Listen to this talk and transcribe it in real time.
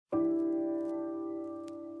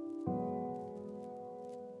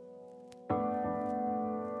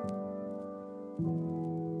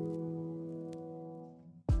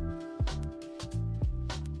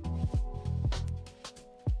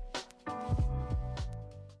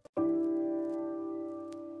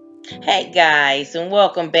Hey guys, and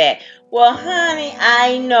welcome back. Well, honey,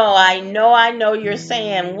 I know you're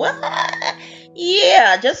saying, what?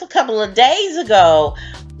 Yeah, just a couple of days ago,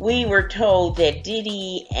 we were told that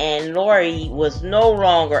Diddy and Lori was no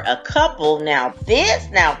longer a couple. Now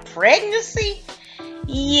pregnancy?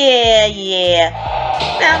 Yeah.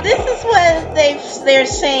 Now, this is what they're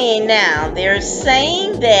saying now. They're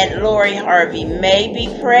saying that Lori Harvey may be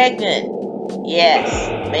pregnant.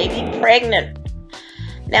 Yes, may be pregnant.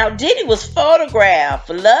 Now, Diddy was photographed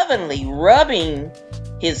lovingly rubbing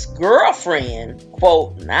his girlfriend,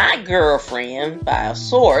 quote, not girlfriend by a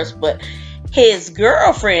source, but his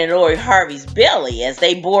girlfriend, Lori Harvey's belly, as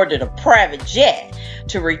they boarded a private jet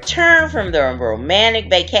to return from their romantic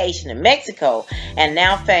vacation in Mexico. And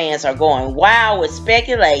now fans are going wild with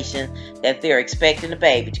speculation that they're expecting a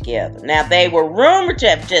baby together. Now, they were rumored to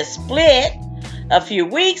have just split a few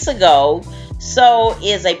weeks ago. So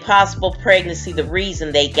is a possible pregnancy the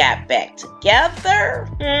reason they got back together?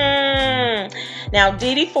 Now,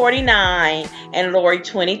 Diddy, 49, and Lori,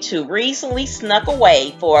 22, recently snuck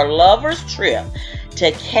away for a lover's trip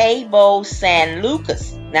to Cabo San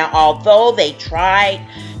Lucas. Now, although they tried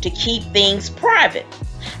to keep things private,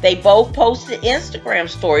 they both posted Instagram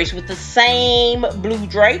stories with the same blue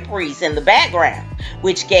draperies in the background,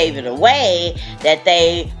 which gave it away that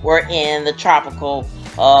they were in the tropical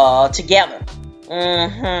together.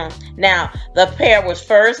 Now, the pair was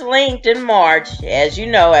first linked in March, as you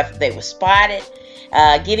know, after they were spotted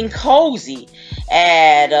getting cozy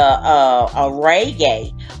at a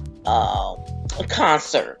reggae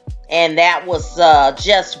concert. And that was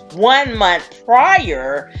just 1 month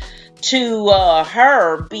prior to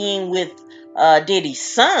her being with Diddy's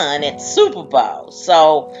son at Super Bowl.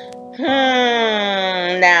 So,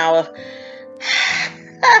 now...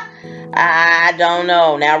 I don't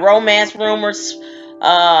know. Now, romance rumors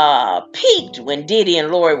peaked when Diddy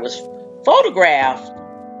and Lori was photographed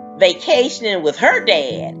vacationing with her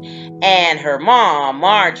dad and her mom,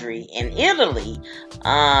 Marjorie, in Italy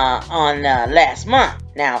on last month.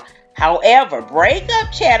 Now, however,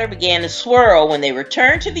 breakup chatter began to swirl when they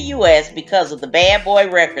returned to the U.S. because of the Bad Boy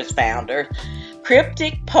Records founder's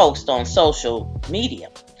cryptic post on social media.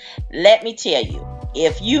 Let me tell you,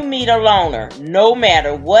 if you meet a loner, no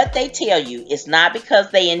matter what they tell you, it's not because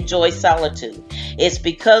they enjoy solitude. It's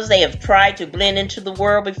because they have tried to blend into the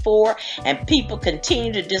world before and people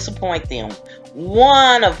continue to disappoint them.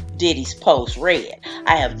 One of Diddy's posts read,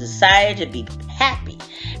 "I have decided to be happy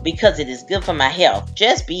because it is good for my health.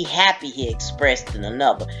 Just be happy," he expressed in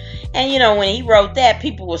another. And you know, when he wrote that,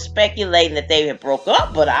 people were speculating that they had broke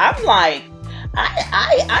up, but I'm like,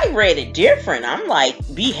 I read it different. I'm like,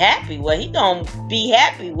 be happy. Well, he gonna be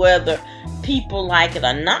happy whether people like it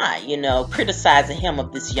or not, you know, criticizing him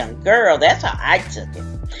of this young girl. That's how I took it.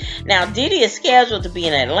 Now, Diddy is scheduled to be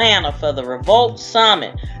in Atlanta for the Revolt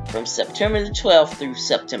Summit from September the 12th through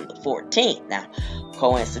September the 14th. Now,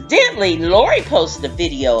 coincidentally, Lori posted a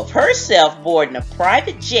video of herself boarding a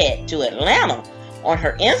private jet to Atlanta on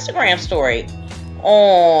her Instagram story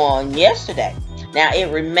on yesterday. Now,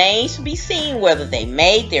 it remains to be seen whether they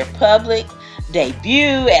made their public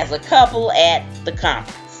debut as a couple at the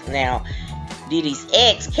conference. Now, Diddy's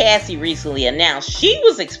ex, Cassie, recently announced she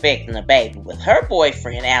was expecting a baby with her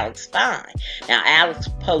boyfriend, Alex Fine. Now, Alex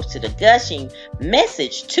posted a gushing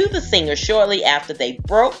message to the singer shortly after they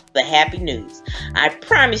broke the happy news. "I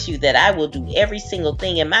promise you that I will do every single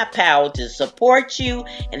thing in my power to support you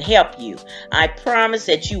and help you. I promise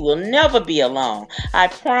that you will never be alone. I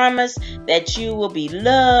promise that you will be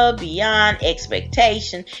loved beyond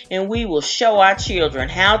expectation, and we will show our children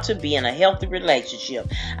how to be in a healthy relationship.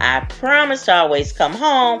 I promise to always come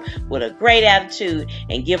home with a great attitude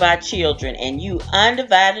and give our children and you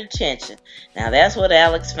undivided attention." Now, that's what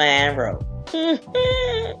Alex Fine wrote.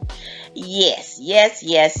 Yes.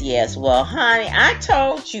 Well, honey, I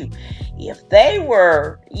told you, if they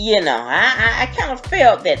were, you know, I kind of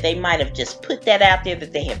felt that they might have just put that out there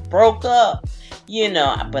that they had broke up, you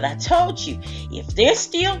know, but I told you, if they're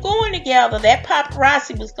still going together, that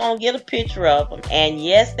paparazzi was going to get a picture of them, and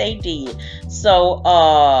yes, they did. So,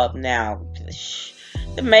 now,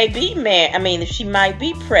 it may be, if she might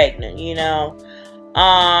be pregnant, you know.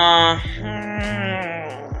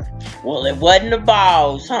 Well, it wasn't the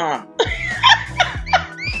balls, huh?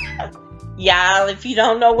 Y'all, if you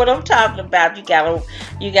don't know what I'm talking about, you gotta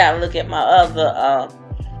look at my other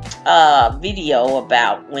video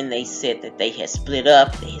about when they said that they had split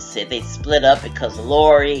up. They said they split up because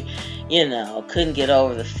Lori, you know, couldn't get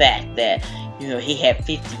over the fact that, you know, he had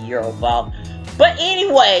 50-year-old ball. But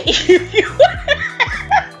anyway,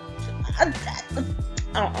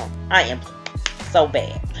 I am so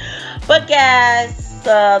bad. But guys,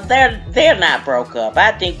 they're not broke up.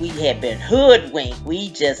 I think we had been hoodwinked. We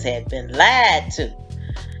just had been lied to.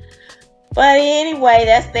 But anyway,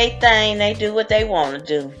 that's their thing. They do what they want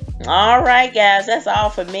to do. All right, guys, that's all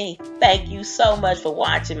for me. Thank you so much for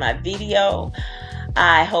watching my video.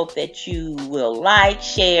 I hope that you will like,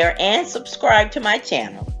 share, and subscribe to my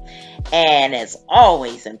channel. And as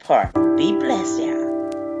always, important, be blessed, y'all.